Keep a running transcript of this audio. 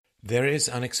There is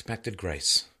unexpected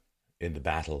grace in the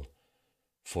battle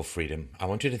for freedom. I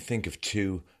want you to think of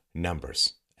two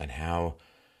numbers and how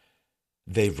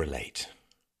they relate.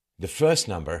 The first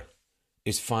number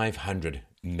is 500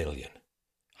 million,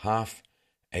 half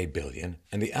a billion,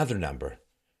 and the other number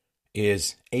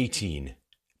is 18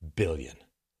 billion.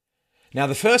 Now,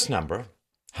 the first number,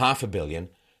 half a billion,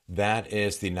 that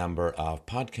is the number of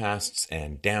podcasts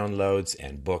and downloads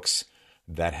and books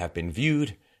that have been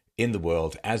viewed in the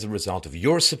world as a result of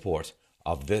your support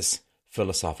of this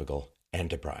philosophical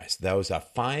enterprise. Those are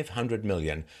 500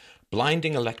 million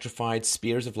blinding electrified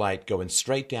spears of light going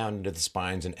straight down into the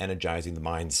spines and energizing the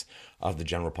minds of the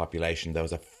general population.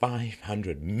 Those are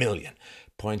 500 million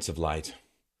points of light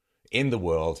in the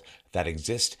world that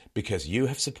exist because you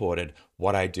have supported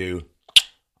what I do.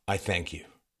 I thank you.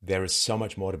 There is so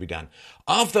much more to be done.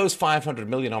 Of those 500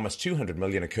 million, almost 200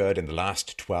 million occurred in the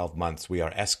last 12 months. We are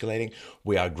escalating.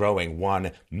 We are growing.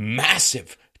 One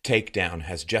massive takedown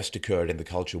has just occurred in the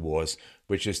culture wars,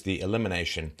 which is the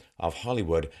elimination of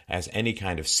Hollywood as any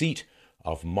kind of seat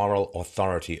of moral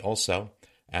authority. Also,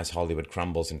 as Hollywood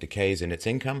crumbles and decays in its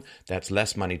income, that's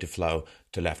less money to flow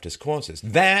to leftist causes.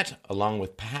 That, along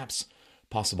with perhaps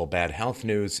possible bad health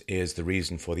news, is the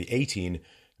reason for the 18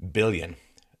 billion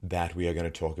that we are going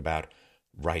to talk about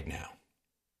right now.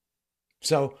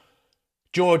 So,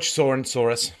 George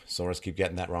Soros, keep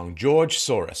getting that wrong, George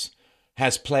Soros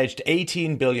has pledged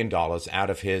 $18 billion out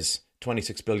of his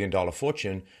 $26 billion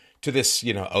fortune to this,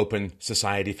 open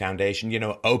society foundation,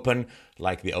 open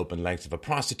like the open legs of a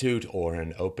prostitute or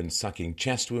an open sucking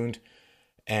chest wound.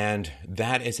 And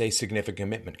that is a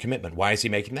significant commitment. Why is he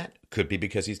making that? Could be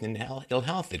because he's in ill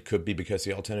health. It could be because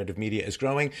the alternative media is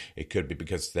growing. It could be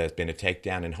because there's been a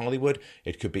takedown in Hollywood.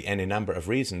 It could be any number of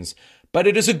reasons. But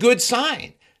it is a good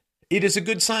sign. It is a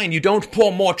good sign. You don't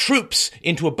pour more troops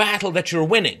into a battle that you're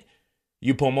winning.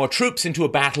 You pour more troops into a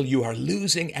battle you are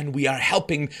losing, and we are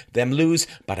helping them lose.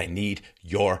 But I need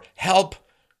your help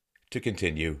to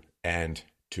continue and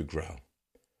to grow.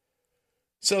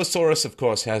 So Soros, of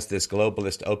course, has this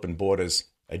globalist open borders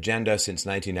agenda since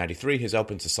 1993. His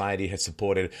open society has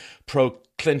supported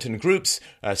pro-Clinton groups,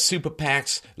 super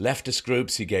PACs, leftist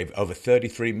groups. He gave over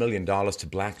 $33 million to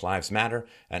Black Lives Matter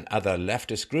and other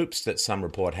leftist groups that some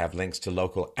report have links to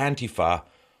local Antifa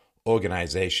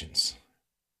organizations.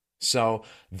 So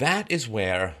that is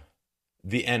where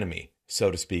the enemy, so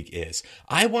to speak, is.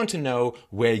 I want to know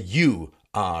where you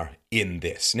are in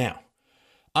this. Now,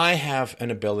 I have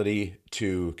an ability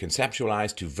to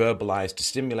conceptualize, to verbalize, to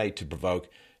stimulate, to provoke,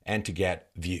 and to get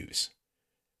views.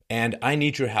 And I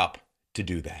need your help to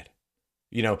do that.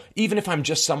 Even if I'm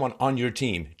just someone on your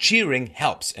team, cheering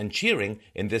helps. And cheering,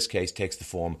 in this case, takes the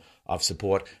form of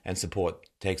support, and support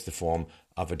takes the form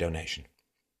of a donation.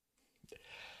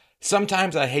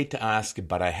 Sometimes I hate to ask,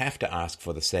 but I have to ask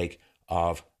for the sake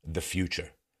of the future.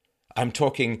 I'm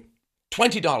talking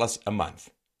 $20 a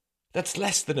month. That's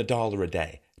less than $1 a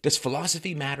day. Does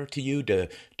philosophy matter to you?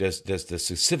 Does the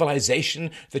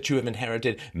civilization that you have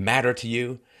inherited matter to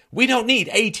you? We don't need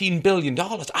 $18 billion.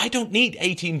 I don't need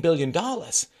 $18 billion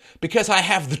because I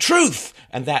have the truth,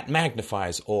 and that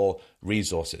magnifies all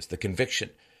resources. The conviction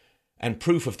and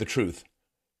proof of the truth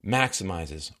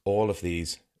maximizes all of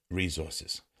these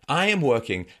resources. I am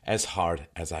working as hard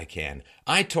as I can.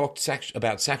 I talked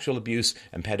about sexual abuse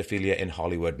and pedophilia in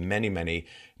Hollywood many, many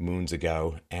moons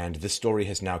ago, and this story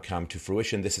has now come to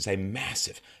fruition. This is a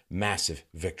massive, massive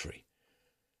victory.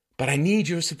 But I need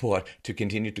your support to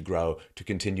continue to grow, to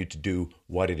continue to do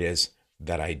what it is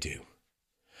that I do.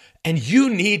 And you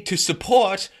need to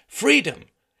support freedom.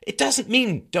 It doesn't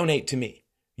mean donate to me.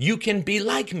 You can be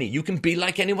like me. You can be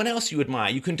like anyone else you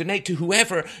admire. You can donate to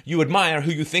whoever you admire,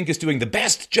 who you think is doing the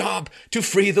best job to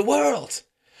free the world.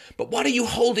 But what are you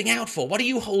holding out for? What are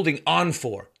you holding on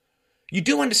for? You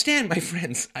do understand, my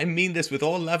friends, I mean this with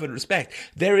all love and respect.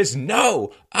 There is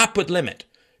no upward limit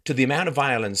to the amount of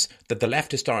violence that the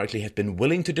left historically has been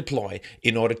willing to deploy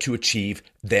in order to achieve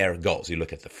their goals. You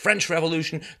look at the French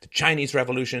Revolution, the Chinese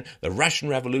Revolution, the Russian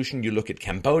Revolution, you look at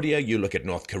Cambodia, you look at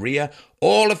North Korea,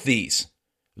 all of these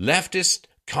leftist,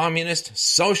 communist,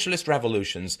 socialist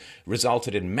revolutions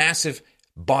resulted in massive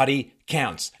body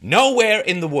counts. Nowhere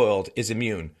in the world is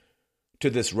immune to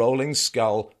this rolling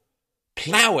skull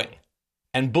plowing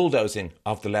and bulldozing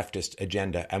of the leftist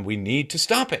agenda, and we need to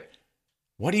stop it.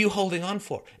 What are you holding on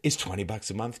for? Is $20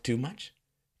 a month too much?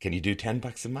 Can you do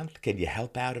 $10 a month? Can you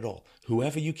help out at all?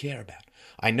 Whoever you care about.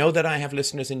 I know that I have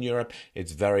listeners in Europe.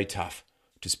 It's very tough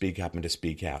to speak up and to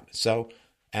speak out. So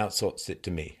outsource it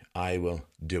to me. I will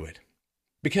do it.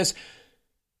 Because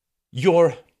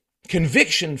your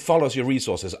Conviction follows your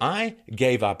resources. I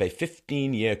gave up a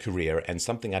 15-year career and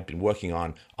something I'd been working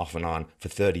on off and on for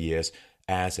 30 years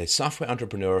as a software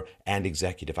entrepreneur and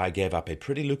executive. I gave up a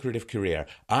pretty lucrative career.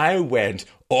 I went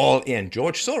all in.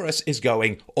 George Soros is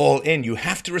going all in. You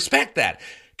have to respect that.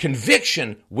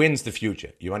 Conviction wins the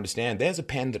future. You understand? There's a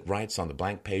pen that writes on the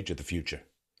blank page of the future.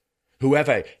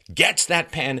 Whoever gets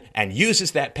that pen and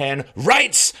uses that pen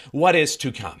writes what is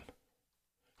to come.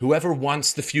 Whoever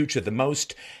wants the future the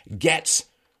most gets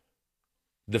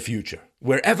the future.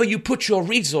 Wherever you put your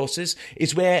resources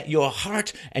is where your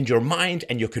heart and your mind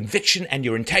and your conviction and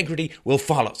your integrity will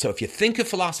follow. So if you think of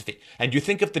philosophy and you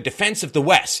think of the defense of the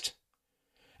West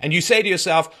and you say to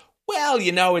yourself, well,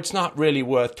 it's not really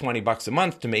worth $20 a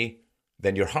month to me,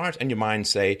 then your heart and your mind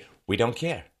say, we don't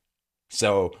care.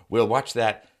 So we'll watch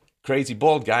that crazy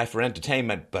bald guy for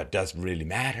entertainment, but doesn't really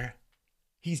matter.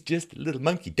 He's just a little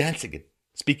monkey dancing and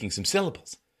speaking some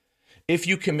syllables. If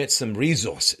you commit some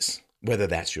resources, whether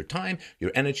that's your time,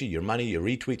 your energy, your money, your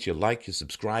retweets, your like, your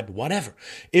subscribe, whatever,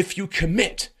 if you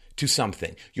commit to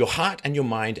something, your heart and your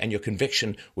mind and your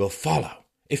conviction will follow.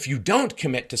 If you don't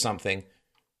commit to something,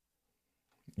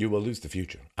 you will lose the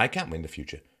future. I can't win the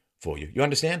future for you. You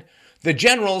understand? The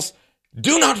generals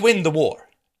do not win the war.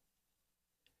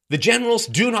 The generals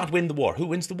do not win the war. Who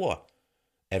wins the war?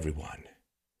 Everyone.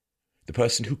 The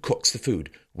person who cooks the food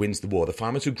wins the war. The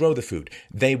farmers who grow the food,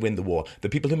 they win the war. The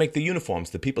people who make the uniforms,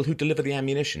 the people who deliver the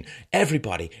ammunition,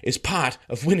 everybody is part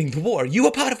of winning the war. You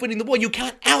are part of winning the war. You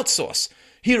can't outsource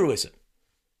heroism.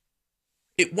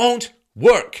 It won't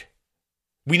work.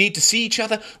 We need to see each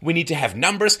other. We need to have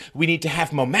numbers. We need to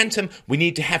have momentum. We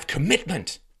need to have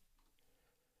commitment.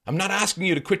 I'm not asking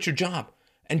you to quit your job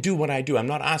and do what I do. I'm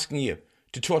not asking you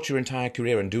to torch your entire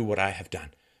career and do what I have done.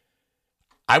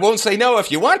 I won't say no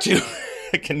if you want to.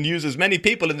 I can use as many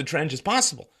people in the trench as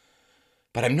possible.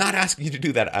 But I'm not asking you to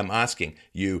do that. I'm asking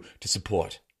you to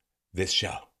support this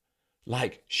show.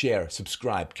 Like, share,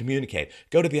 subscribe, communicate.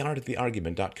 Go to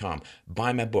theartoftheargument.com.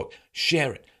 Buy my book.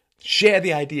 Share it. Share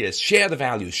the ideas. Share the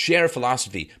values. Share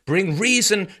philosophy. Bring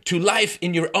reason to life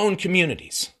in your own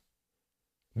communities.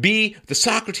 Be the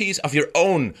Socrates of your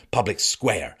own public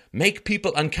square. Make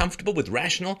people uncomfortable with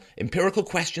rational, empirical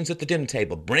questions at the dinner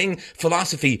table. Bring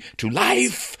philosophy to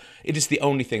life. It is the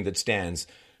only thing that stands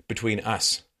between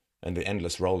us and the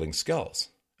endless rolling skulls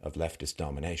of leftist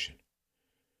domination.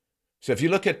 So if you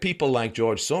look at people like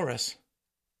George Soros,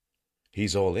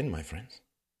 he's all in, my friends.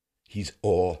 He's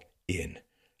all in.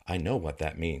 I know what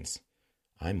that means.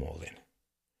 I'm all in.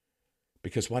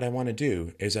 Because what I want to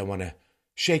do is I want to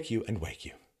shake you and wake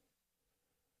you.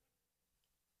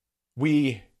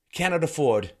 We cannot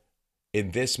afford,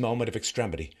 in this moment of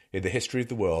extremity, in the history of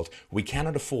the world, we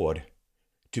cannot afford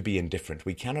to be indifferent.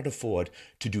 We cannot afford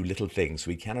to do little things.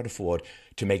 We cannot afford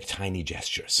to make tiny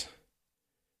gestures.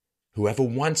 Whoever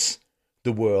wants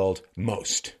the world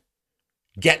most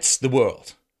gets the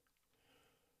world.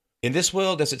 In this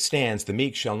world as it stands, the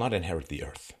meek shall not inherit the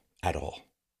earth at all.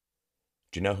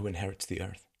 Do you know who inherits the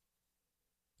earth?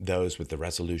 Those with the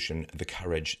resolution, the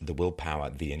courage, the willpower,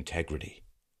 the integrity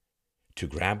to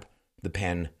grab the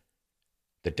pen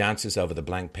that dances over the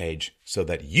blank page so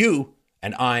that you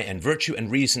and I and virtue and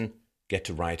reason get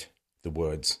to write the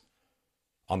words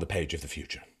on the page of the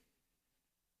future.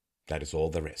 That is all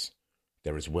there is.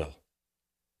 There is will.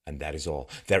 And that is all.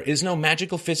 There is no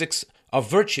magical physics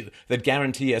of virtue that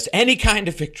guarantee us any kind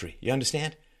of victory. You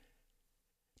understand?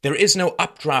 There is no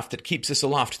updraft that keeps us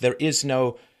aloft. There is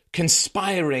no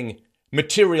conspiring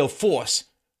material force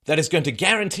that is going to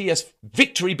guarantee us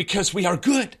victory because we are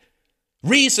good.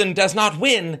 Reason does not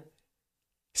win,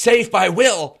 save by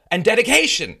will and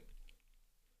dedication.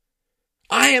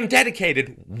 I am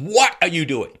dedicated. What are you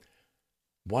doing?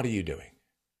 What are you doing?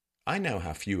 I know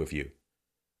how few of you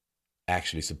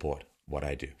actually support what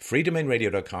I do.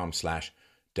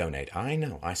 freedomainradio.com/donate. I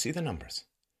know. I see the numbers.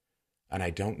 And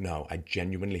I don't know. I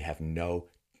genuinely have no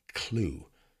clue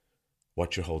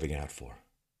what you're holding out for.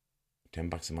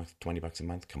 $10 a month, $20 a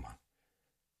month? Come on.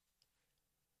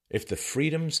 If the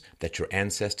freedoms that your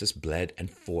ancestors bled and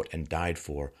fought and died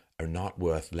for are not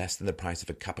worth less than the price of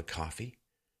a cup of coffee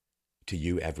to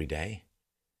you every day,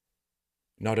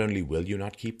 not only will you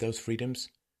not keep those freedoms,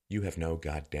 you have no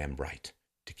goddamn right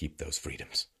to keep those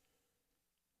freedoms.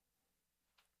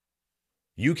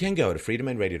 You can go to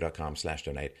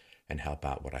freedomainradio.com/donate and help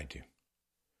out what I do.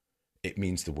 It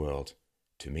means the world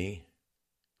to me,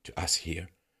 to us here.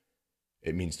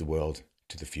 It means the world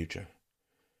to the future.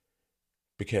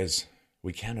 Because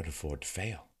we cannot afford to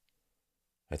fail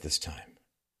at this time.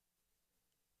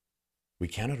 We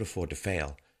cannot afford to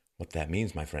fail. What that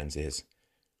means, my friends, is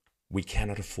we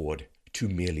cannot afford to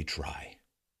merely try.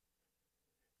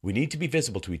 We need to be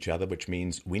visible to each other, which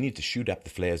means we need to shoot up the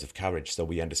flares of courage so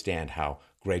we understand how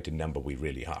great a number we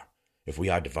really are. If we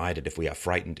are divided, if we are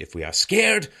frightened, if we are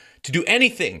scared to do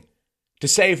anything to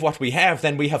save what we have,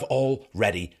 then we have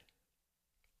already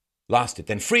lost it.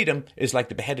 Then freedom is like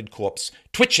the beheaded corpse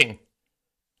twitching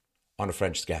on a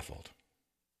French scaffold.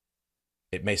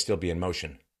 It may still be in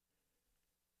motion,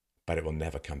 but it will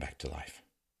never come back to life.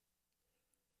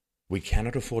 We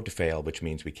cannot afford to fail, which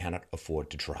means we cannot afford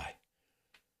to try.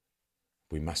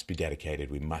 We must be dedicated.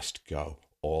 We must go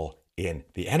all in.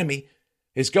 The enemy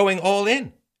is going all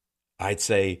in. I'd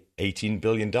say $18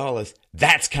 billion.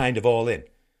 That's kind of all in.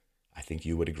 I think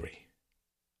you would agree.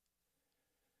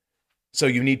 So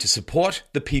you need to support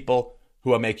the people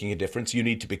who are making a difference. You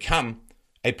need to become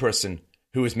a person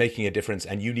who is making a difference,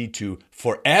 and you need to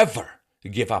forever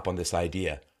give up on this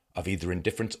idea of either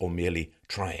indifference or merely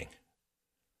trying.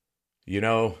 You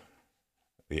know,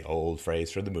 the old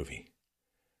phrase from the movie.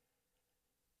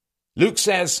 Luke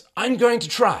says, I'm going to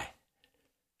try.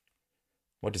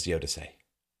 What does Yoda say?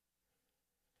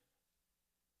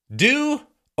 Do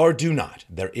or do not.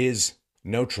 There is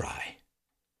no try.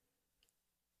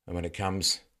 And when it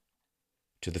comes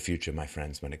to the future, my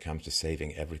friends, when it comes to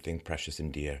saving everything precious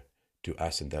and dear to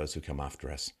us and those who come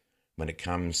after us, when it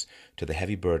comes to the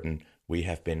heavy burden we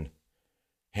have been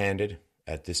handed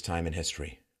at this time in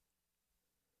history,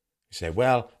 you say,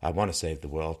 well, I want to save the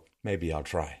world. Maybe I'll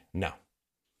try. No.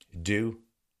 Do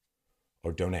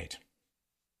or donate.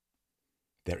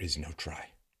 There is no try.